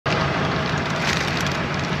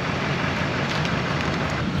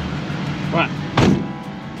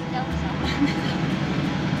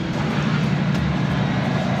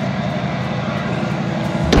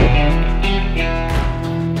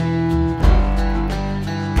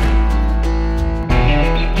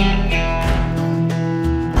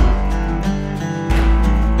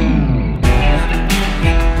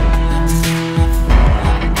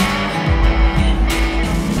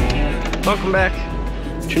Welcome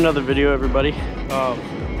back to another video, everybody.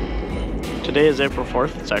 Today is April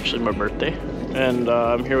 4th. It's actually my birthday, and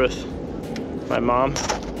I'm here with my mom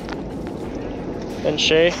and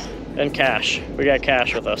Shay and Cash. We got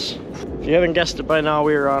Cash with us. If you haven't guessed it by now,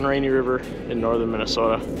 we are on Rainy River in northern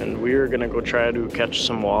Minnesota, and we are gonna go try to catch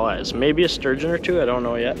some walleyes. Maybe a sturgeon or two, I don't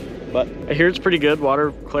know yet, but I hear it's pretty good.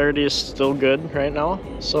 Water clarity is still good right now,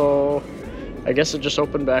 so I guess it just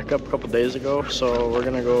opened back up a couple days ago, so we're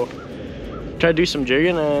gonna go try to do some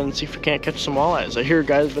jigging and see if we can't catch some walleyes. I hear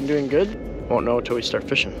guys have been doing good. Won't know until we start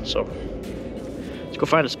fishing, so let's go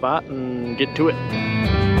find a spot and get to it.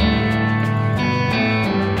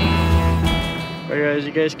 Alright guys,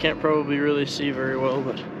 you guys can't probably really see very well,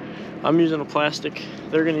 but I'm using a plastic.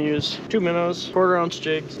 They're gonna use 2 minnows, 1/4 ounce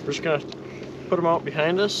jigs. We're just gonna put them out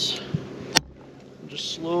behind us and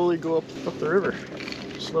just slowly go up the river.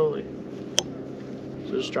 Slowly.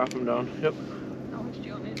 So just drop them down. Yep. How much do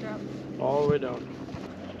you want me to drop? All the way down.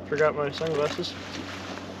 Forgot my sunglasses.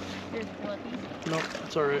 Here, you want these? Nope,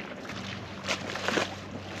 it's alright.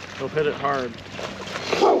 They'll hit it hard.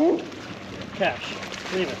 Cash,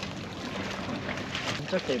 leave it.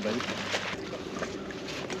 It's okay, buddy.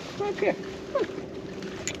 Come up here.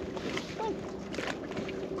 Come.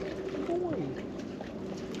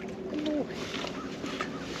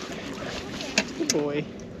 Good boy.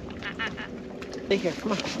 Stay here,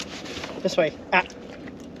 come on. This way. Ah.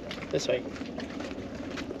 This way.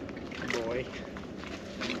 Good boy.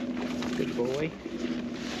 Good boy.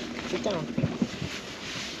 Sit down.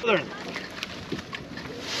 Northern.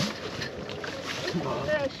 Come on.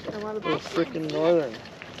 I want to be freaking northern.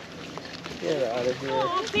 Get out of here.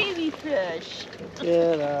 Oh, baby fish.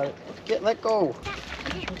 Get out. Let go.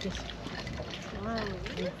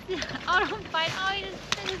 Oh, don't fight. Oh, he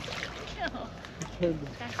just kill.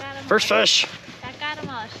 First fish. That got him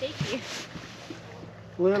all shaky.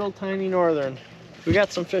 Little tiny northern. We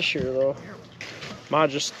got some fish here though. Ma,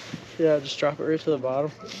 just drop it right to the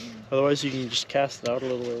bottom. Otherwise you can just cast it out a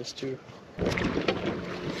little ways too.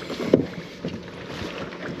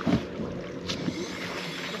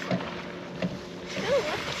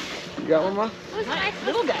 You got one, Ma? Who's my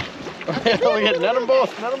little guy? Net them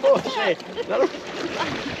both. Net them both, Shay. Net them.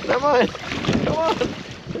 Come on. Come on.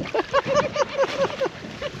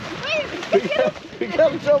 we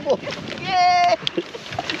got a double. Yeah.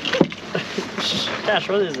 Cash,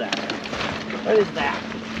 what is that? What is that?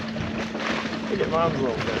 Look at Mom's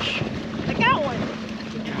little fish. I got one.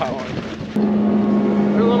 You got one.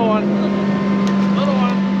 There's a little one. Little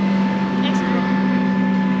one. Next girl.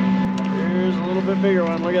 Here's a little bit bigger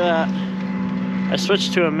one. Look at that. I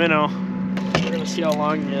switched to a minnow. We're gonna see how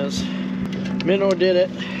long he is. Minnow did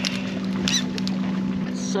it.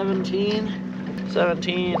 17.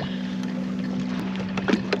 17.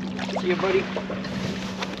 See you, buddy.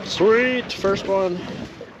 Sweet, first one.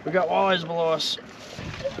 We got walleyes below us.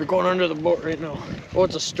 They're going under the boat right now. Oh,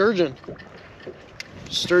 it's a sturgeon.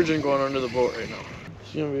 Sturgeon going under the boat right now.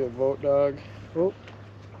 It's gonna be a boat dog. Oh.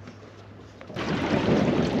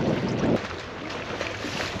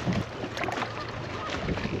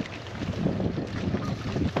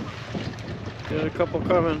 Got a couple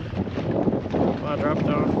coming. Come on, drop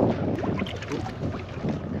down.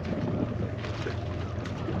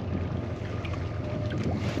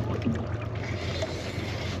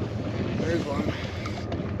 There's one.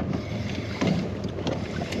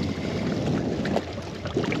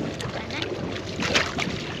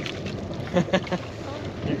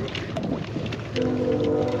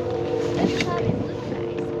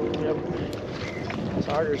 Yep.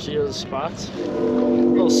 Sauger, see those spots?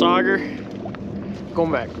 Little sauger.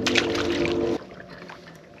 Going back.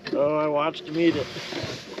 Oh, I watched him eat it.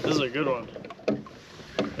 This is a good one.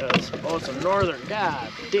 Yes. Oh, it's a northern. God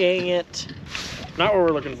dang it. Not what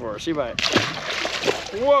we're looking for. See by it.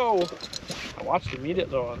 Whoa! I watched him eat it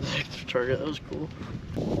though on the target. That was cool.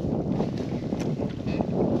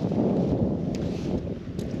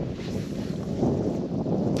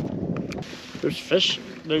 There's fish.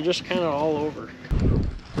 They're just kind of all over.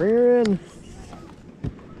 Bring her in.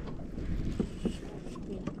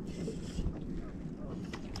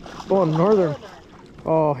 Oh, northern.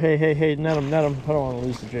 Oh, hey, hey, hey, net him, net him. I don't want to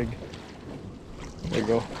lose the jig. There you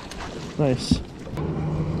go. Nice.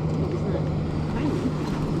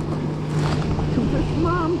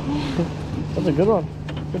 Mom. That's a good one.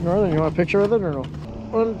 Good northern. You want a picture with it or no?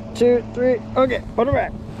 1, 2, 3. Okay, put her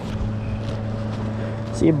back.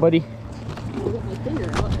 See you, buddy.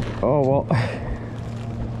 Oh, well.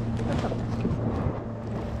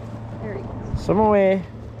 There he goes. Swim away.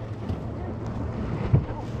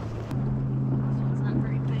 It's not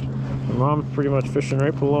very big. My mom's pretty much fishing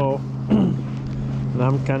right below. And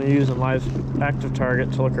I'm kind of using live active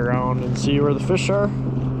target to look around and see where the fish are.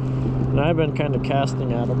 And I've been kind of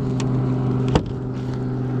casting at them.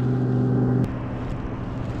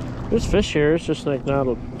 There's fish here, it's just like not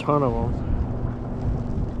a ton of them.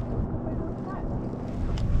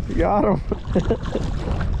 You got him.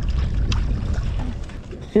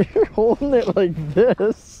 You're holding it like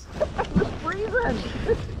this. I'm freezing. You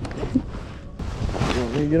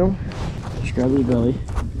want me to get him? Just grab his belly.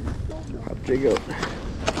 Pop jig out.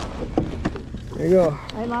 There you go.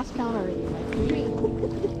 I lost count already.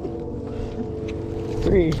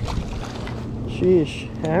 Three. Sheesh.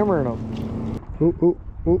 Hammering them. Ooh, ooh,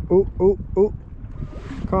 ooh, ooh, ooh, ooh.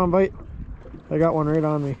 Come on, bite. I got one right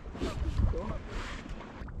on me.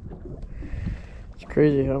 It's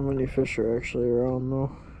crazy how many fish are actually around though.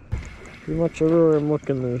 Pretty much everywhere I'm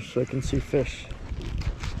looking there's I can see fish.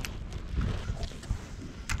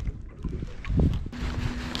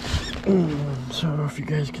 So I don't know if you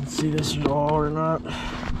guys can see this at all or not.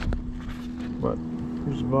 But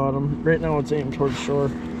here's the bottom. Right now it's aimed towards shore.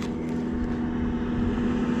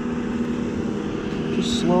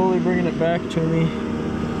 Just slowly bringing it back to me. You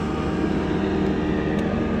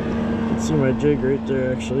can see my jig right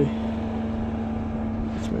there actually.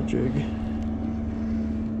 That's my jig.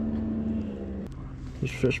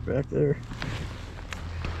 There's fish back there.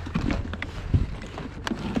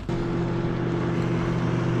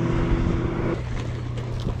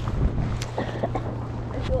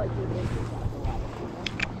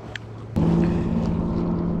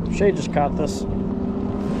 Shay just caught this.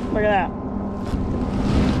 Look at that.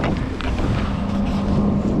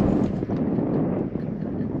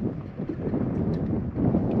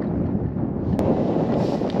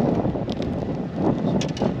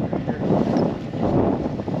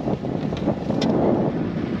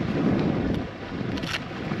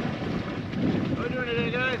 How are we doing today,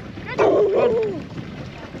 guys?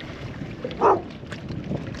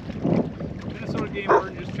 Minnesota Game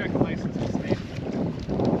Warden just checking licenses.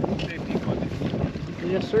 Safety equipment.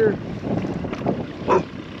 Yes, sir.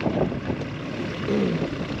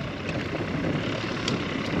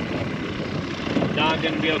 Don,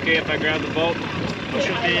 gonna be okay if I grab the boat? It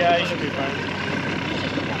should be, yeah, you should be fine.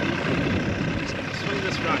 Just gonna swing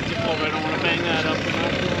this rock tip over. I don't want to bang that up.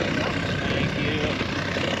 Thank you.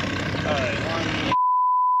 Alright, one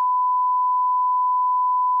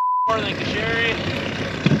more. Thank you, Sherry.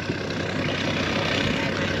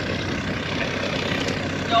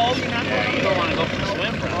 No, you're not going. You don't want to go for a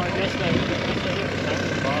swim, bro. Oh, I guess that is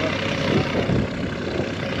the bottom.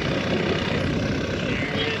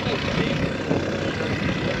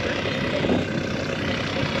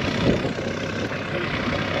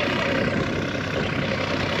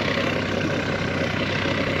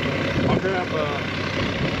 I'll grab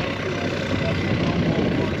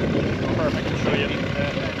Perfect, I'll show you.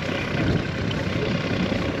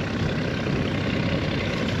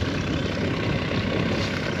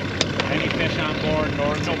 any fish on board,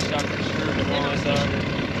 or no sucker, screw the walleye sucker.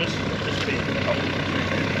 Just bait.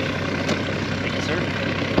 Thank you, sir.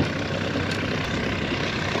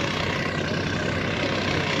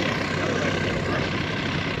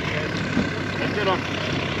 That's good one.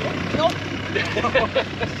 Nope.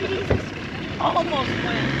 Jesus. Almost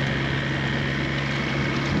went.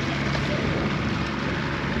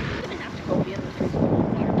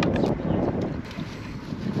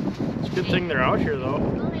 It's a good thing they're out here though.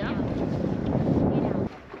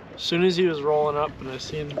 As soon as he was rolling up and I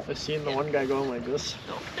seen the one guy going like this,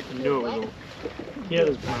 I knew it was a, he had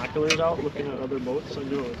his binoculars out looking at other boats, so I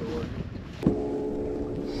knew it was a work.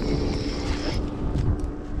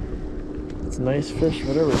 It's a nice fish,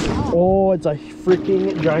 whatever. Oh, it's a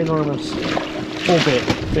freaking ginormous. Oh,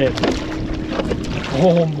 bit.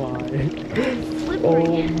 Oh my.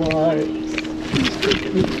 Oh my.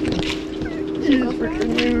 He's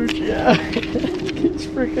freaking huge, yeah. He's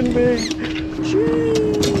freaking big.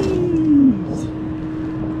 Jeez.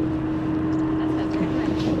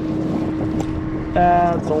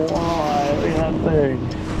 That's a walleye. Look at that thing.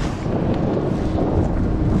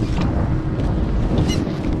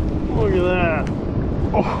 Look at that.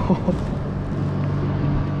 Oh.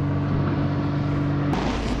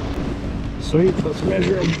 Sweet, let's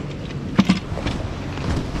measure him.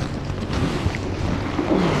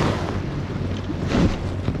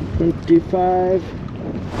 $55,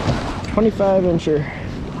 25 incher.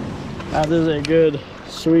 That is a good,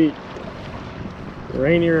 sweet,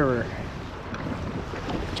 rainy river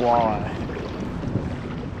walleye.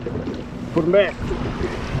 Put him back.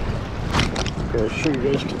 Okay, sure you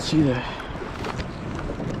guys can see that.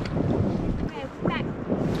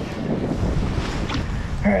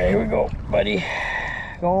 Alright, here we go, buddy.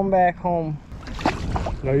 Going back home.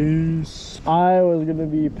 Nice. I was gonna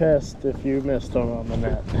be pissed if you missed them on the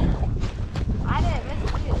net. I didn't miss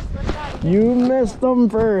it. It slipped out. You missed them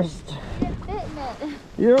first. You didn't fit in it.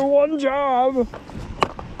 Your one job.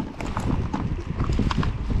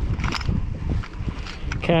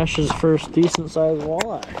 Cash's first decent sized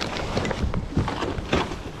walleye.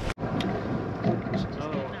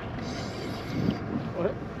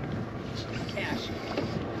 What? Cash.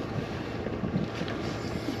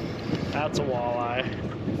 That's a walleye.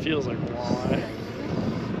 Feels like a walleye.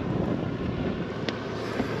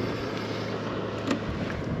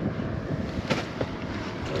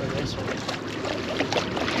 Another nice one.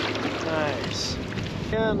 Nice.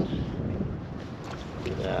 And look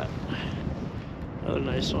at that. Another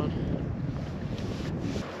nice one.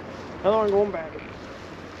 Another one going back.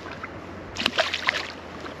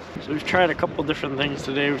 So we've tried a couple different things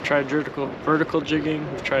today. We've tried vertical jigging.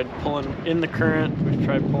 We've tried pulling in the current. We've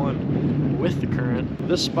tried pulling with the current.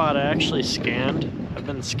 This spot I actually scanned. I've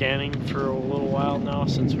been scanning for a little while now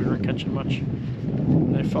since we weren't catching much.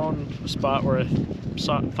 And I found a spot where I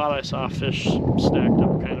thought I saw fish stacked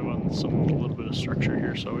up kind of on a little bit of structure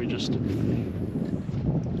here. So I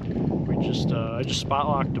just spot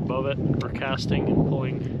locked above it. We're casting and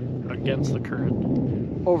pulling against the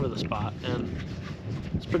current over the spot, and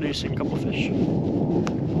it's producing a couple fish.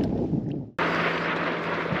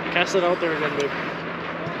 Cast it out there again, babe.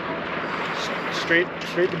 Straight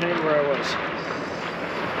behind where I was.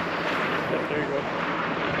 Yep, there you go.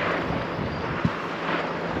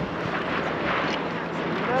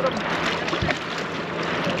 Got him.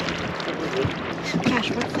 Gosh,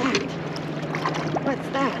 what's that? What's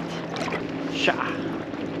that? Shah.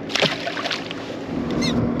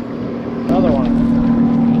 Another one.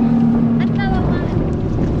 Another one.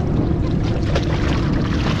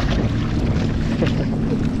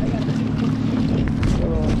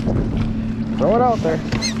 Throw it out there.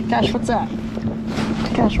 Gosh, what's that?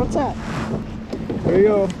 Gosh, what's that? There you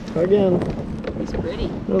go. Again. It's pretty.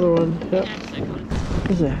 Another one. Yep.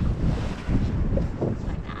 What's that?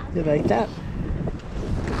 You like that?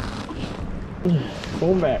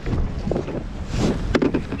 Going back.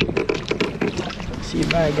 See you,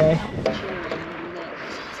 bye, guy.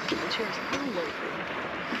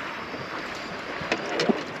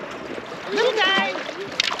 Little guy.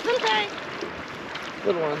 Little guy.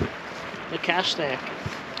 Little one. The cash snack.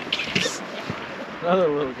 Another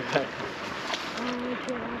little guy. Oh my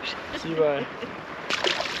gosh. See you, bye.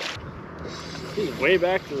 He's way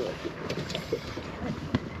back to the.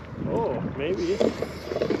 Oh, maybe.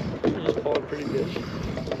 He's pulling pretty good.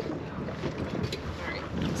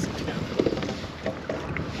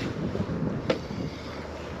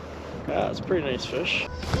 Yeah, it's a pretty nice fish.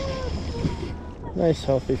 Nice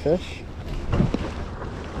healthy fish.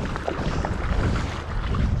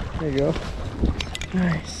 There you go.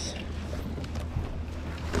 Nice.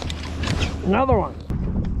 Another one.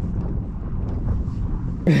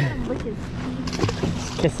 Look his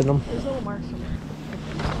teeth. Kissing them. There's little marks from there.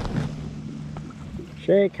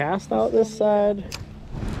 Shay, cast out this side.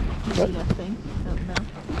 What? Nothing.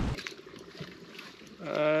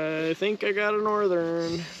 I think I got a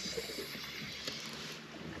northern.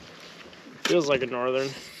 Feels like a northern.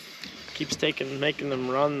 Keeps making them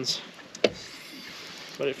runs.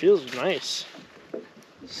 But it feels nice.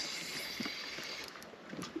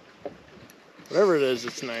 Whatever it is,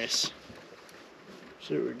 it's nice.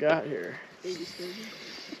 See what we got here.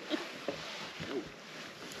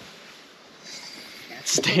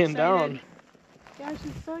 Stand down. Gosh,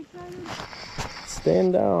 it's so excited.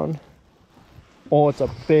 Stand down. Oh, it's a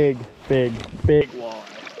big walleye.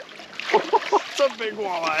 It's a big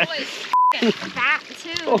walleye. Oh, it's fat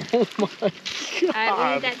too. Oh my god. Alright, we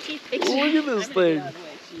need that teeth picture. Look at this thing.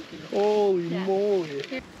 Holy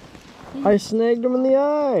moly. I snagged him in the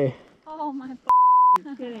eye. Oh my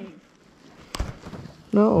Kidding.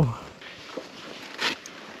 No.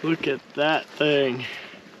 Look at that thing.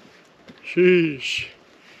 Sheesh.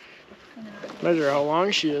 Measure how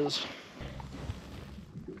long she is.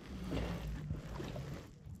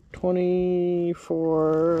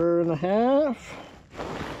 24 and a half.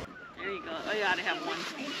 There you go. Oh, you ought to have one.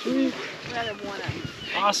 Sweet. You ought to have one on.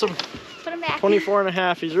 Awesome. Put him back. 24 and a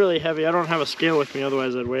half. He's really heavy. I don't have a scale with me,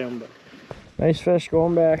 otherwise I'd weigh him. But nice fish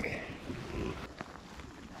going back.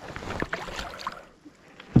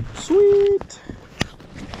 Sweet.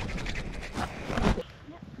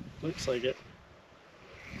 Looks like it.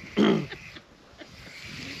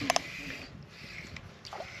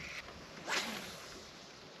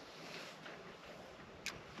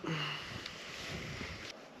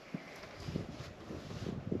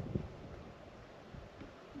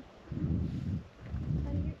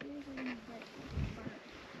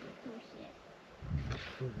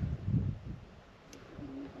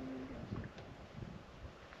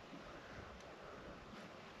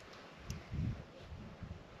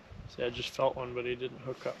 See, I just felt one, but he didn't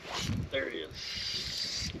hook up. There he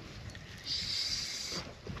is.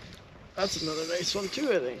 That's another nice one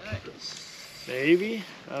too, I think. Maybe.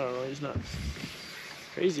 I don't know. He's not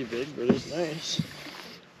crazy big, but he's nice.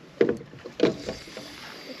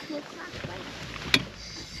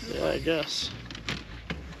 Yeah, I guess.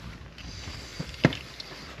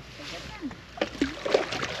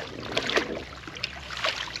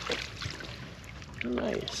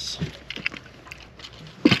 Nice.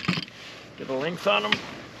 Get a length on him.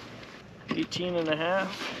 18.5.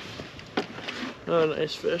 Oh,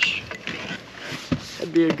 nice fish.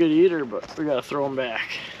 That'd be a good eater, but we gotta throw him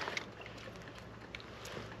back.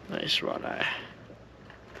 Nice walleye.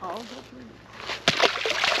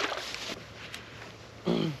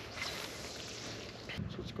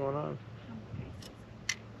 So what's going on?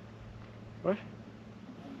 What?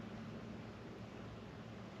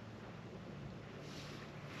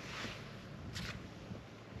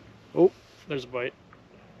 Oh, there's a bite.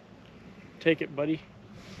 Take it, buddy.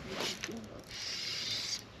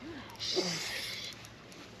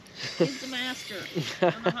 He's the master. I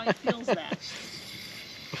don't know how he feels that.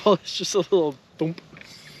 Well, it's just a little thump.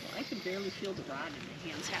 Well, I can barely feel the rod in my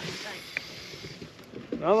hands half the time.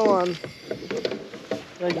 Another one.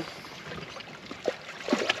 Thank you.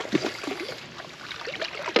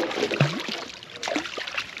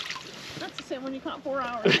 That's the same one you caught 4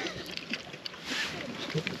 hours.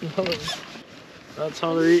 That's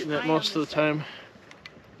how they're eating it most of the time.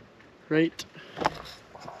 Right.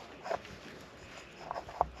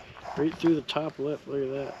 Right through the top lip, look at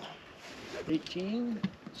that. 18,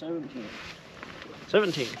 17.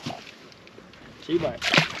 17. See, bye.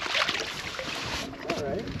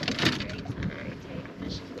 Alright. A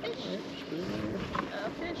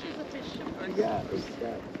fish is a fish. What you got? What you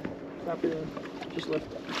got? Stop it. Just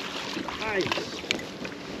lift it. Nice.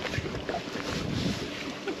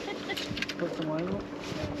 Put some line up.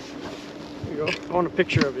 There you go. I want a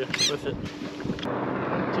picture of you with it.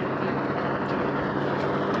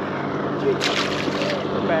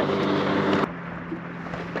 We're back.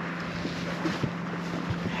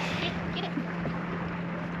 Get it.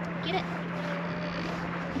 Get it.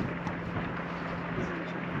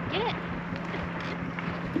 Get it.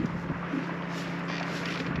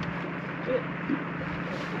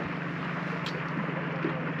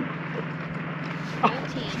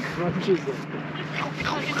 Crunches it.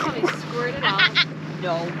 How he squirted out.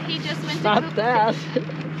 No. He just went to Not poop. that.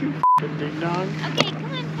 You f***ing ding dong. Okay, come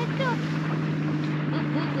on, let's go.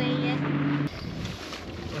 We'll weigh it.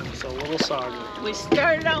 It's a little soggy. We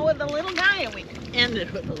started out with a little guy and we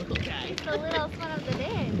ended with a little guy. It's the little one of the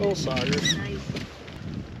day. Little sauger.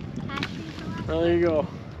 Nice. Well, there you go.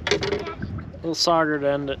 Little sauger to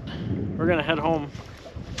end it. We're gonna head home.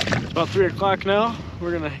 It's about 3 o'clock now.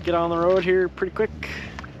 We're gonna get on the road here pretty quick.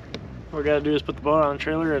 What we gotta do is put the boat on the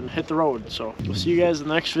trailer and hit the road. So we'll see you guys in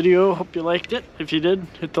the next video. Hope you liked it. If you did,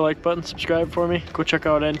 hit the like button, subscribe for me. Go check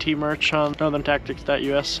out NT merch on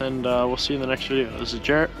northerntactics.us, and we'll see you in the next video. This is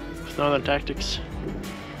Jarrett with Northern Tactics.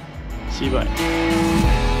 See you,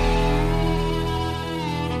 bye.